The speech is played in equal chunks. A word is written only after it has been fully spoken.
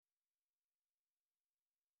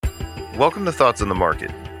Welcome to Thoughts on the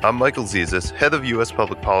Market. I'm Michael Zezas, head of U.S.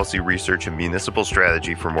 Public Policy Research and Municipal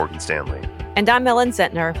Strategy for Morgan Stanley. And I'm Ellen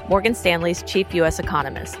Zentner, Morgan Stanley's chief U.S.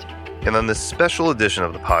 economist. And on this special edition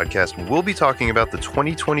of the podcast, we'll be talking about the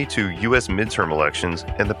 2022 U.S. midterm elections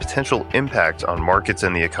and the potential impact on markets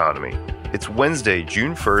and the economy. It's Wednesday,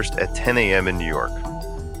 June 1st at 10 a.m. in New York.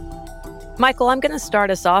 Michael, I'm going to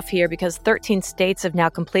start us off here because 13 states have now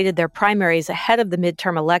completed their primaries ahead of the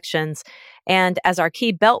midterm elections. And as our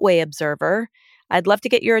key Beltway observer, I'd love to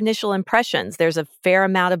get your initial impressions. There's a fair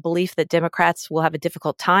amount of belief that Democrats will have a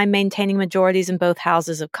difficult time maintaining majorities in both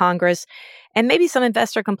houses of Congress, and maybe some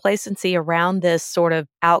investor complacency around this sort of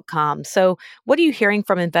outcome. So what are you hearing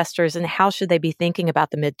from investors, and how should they be thinking about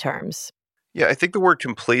the midterms? Yeah, I think the word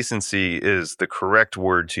complacency is the correct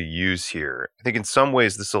word to use here. I think in some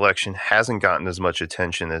ways this election hasn't gotten as much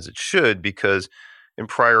attention as it should because in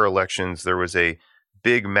prior elections there was a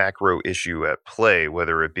big macro issue at play,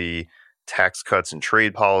 whether it be tax cuts and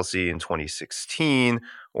trade policy in 2016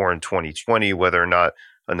 or in 2020, whether or not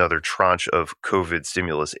another tranche of COVID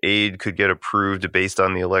stimulus aid could get approved based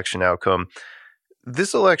on the election outcome.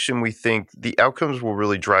 This election, we think the outcomes will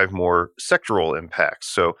really drive more sectoral impacts.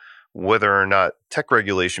 So whether or not tech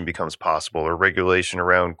regulation becomes possible or regulation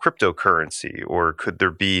around cryptocurrency, or could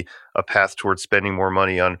there be a path towards spending more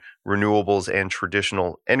money on renewables and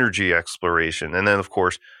traditional energy exploration? And then, of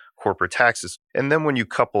course, corporate taxes. And then when you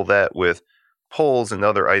couple that with polls and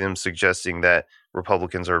other items suggesting that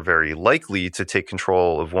Republicans are very likely to take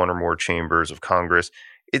control of one or more chambers of Congress,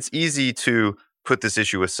 it's easy to put this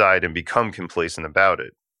issue aside and become complacent about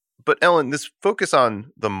it. But Ellen, this focus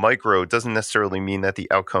on the micro doesn't necessarily mean that the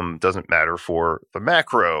outcome doesn't matter for the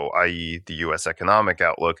macro, i.e. the U.S. economic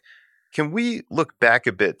outlook. Can we look back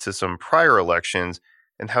a bit to some prior elections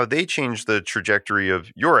and how they changed the trajectory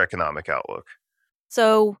of your economic outlook?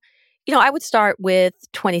 So, I would start with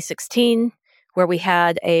 2016, where we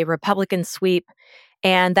had a Republican sweep,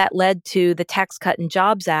 and that led to the Tax Cut and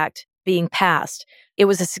Jobs Act being passed. It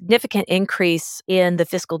was a significant increase in the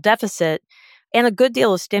fiscal deficit and a good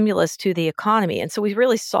deal of stimulus to the economy. And so we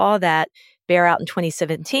really saw that bear out in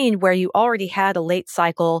 2017, where you already had a late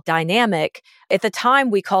cycle dynamic. At the time,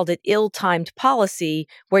 we called it ill-timed policy,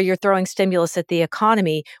 where you're throwing stimulus at the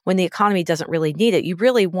economy when the economy doesn't really need it. You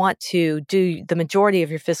really want to do the majority of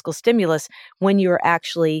your fiscal stimulus when you're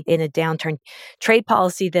actually in a downturn. Trade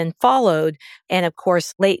policy then followed, and of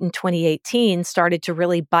course, late in 2018, started to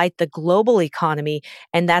really bite the global economy.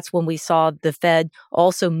 And that's when we saw the Fed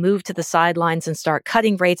also move to the sidelines and start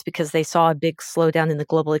cutting rates because they saw a big slowdown in the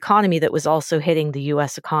global economy that was also hitting the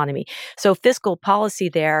U.S. economy. So fiscal policy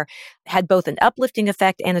there had both an uplifting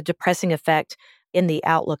effect and a depressing effect in the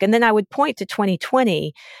outlook. And then I would point to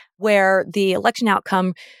 2020, where the election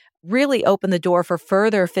outcome really opened the door for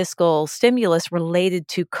further fiscal stimulus related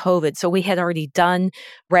to COVID. So we had already done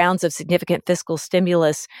rounds of significant fiscal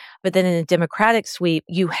stimulus, but then in a Democratic sweep,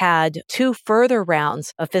 you had two further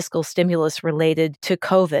rounds of fiscal stimulus related to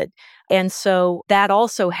COVID. And so that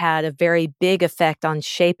also had a very big effect on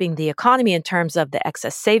shaping the economy in terms of the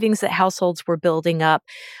excess savings that households were building up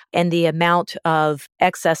and the amount of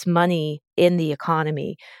excess money in the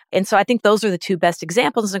economy. And so I think those are the two best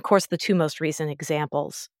examples, and of course, the two most recent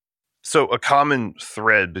examples. So a common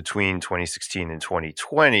thread between 2016 and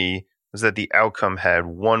 2020 was that the outcome had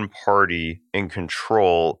one party in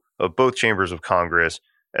control of both chambers of Congress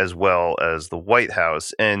as well as the White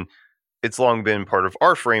House. And it's long been part of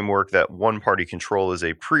our framework that one-party control is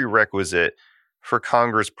a prerequisite for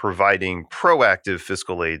Congress providing proactive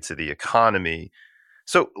fiscal aid to the economy.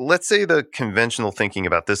 So let's say the conventional thinking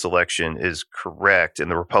about this election is correct and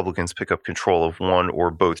the Republicans pick up control of one or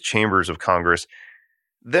both chambers of Congress.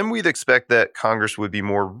 Then we'd expect that Congress would be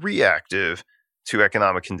more reactive to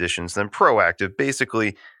economic conditions than proactive,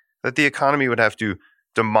 basically that the economy would have to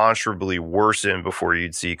demonstrably worsen before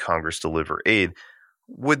you'd see Congress deliver aid.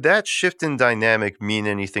 Would that shift in dynamic mean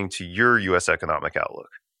anything to your U.S. economic outlook?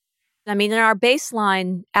 I mean, in our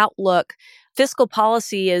baseline outlook, fiscal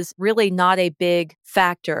policy is really not a big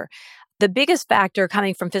factor. The biggest factor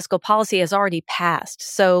coming from fiscal policy has already passed.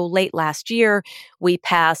 So late last year, we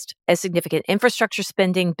passed a significant infrastructure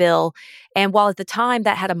spending bill. And while at the time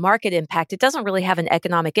that had a market impact, it doesn't really have an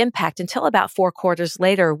economic impact until about 4 quarters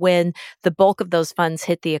later when the bulk of those funds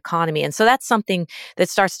hit the economy. And so that's something that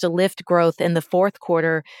starts to lift growth in the fourth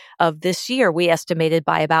quarter of this year. We estimated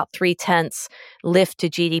by about 0.3 lift to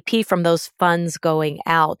GDP from those funds going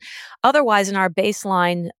out. Otherwise, in our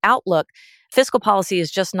baseline outlook, fiscal policy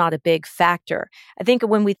is just not a big factor. I think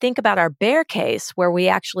when we think about our bear case, where we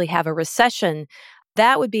actually have a recession,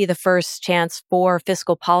 that would be the first chance for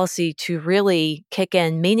fiscal policy to really kick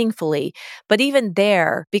in meaningfully. But even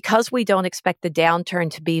there, because we don't expect the downturn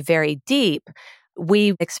to be very deep,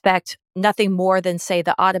 we expect nothing more than, say,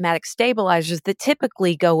 the automatic stabilizers that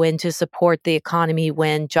typically go in to support the economy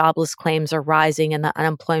when jobless claims are rising and the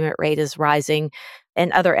unemployment rate is rising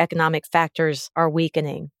and other economic factors are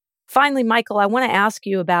weakening. Finally, Michael, I want to ask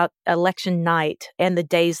you about election night and the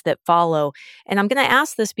days that follow. And I'm going to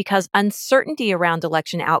ask this because uncertainty around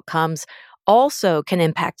election outcomes also can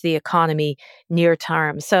impact the economy near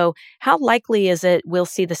term. So how likely is it we'll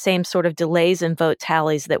see the same sort of delays in vote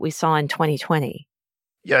tallies that we saw in 2020?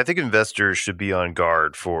 Yeah, I think investors should be on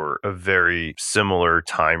guard for a very similar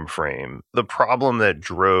time frame. The problem that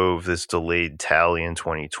drove this delayed tally in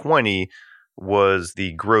 2020 was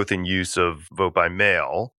the growth in use of vote by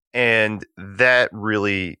mail. And that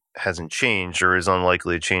really hasn't changed or is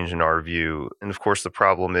unlikely to change in our view. And of course, the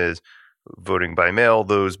problem is voting by mail,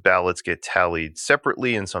 those ballots get tallied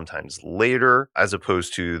separately and sometimes later, as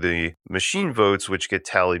opposed to the machine votes, which get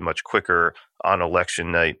tallied much quicker on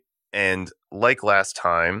election night. And like last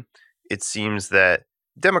time, it seems that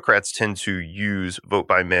Democrats tend to use vote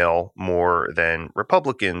by mail more than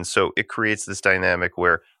Republicans. So it creates this dynamic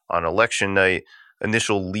where on election night,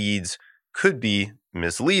 initial leads could be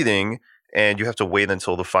misleading, and you have to wait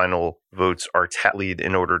until the final votes are tallied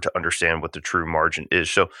in order to understand what the true margin is.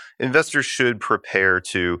 So investors should prepare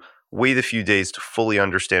to wait a few days to fully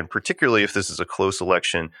understand, particularly if this is a close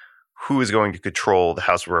election, who is going to control the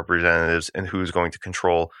House of Representatives and who is going to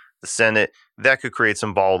control the Senate. That could create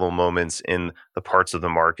some volatile moments in the parts of the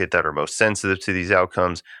market that are most sensitive to these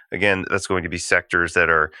outcomes. Again, that's going to be sectors that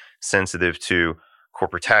are sensitive to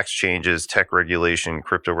corporate tax changes, tech regulation,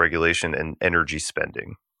 crypto regulation, and energy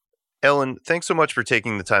spending. Ellen, thanks so much for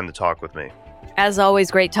taking the time to talk with me. As always,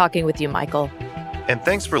 great talking with you, Michael. And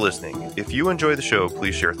thanks for listening. If you enjoy the show,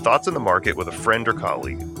 please share thoughts on the market with a friend or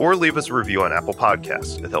colleague, or leave us a review on Apple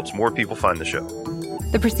Podcasts. It helps more people find the show.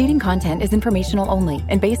 The preceding content is informational only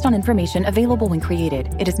and based on information available when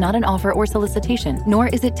created. It is not an offer or solicitation, nor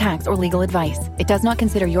is it tax or legal advice. It does not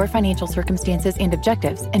consider your financial circumstances and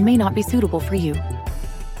objectives and may not be suitable for you.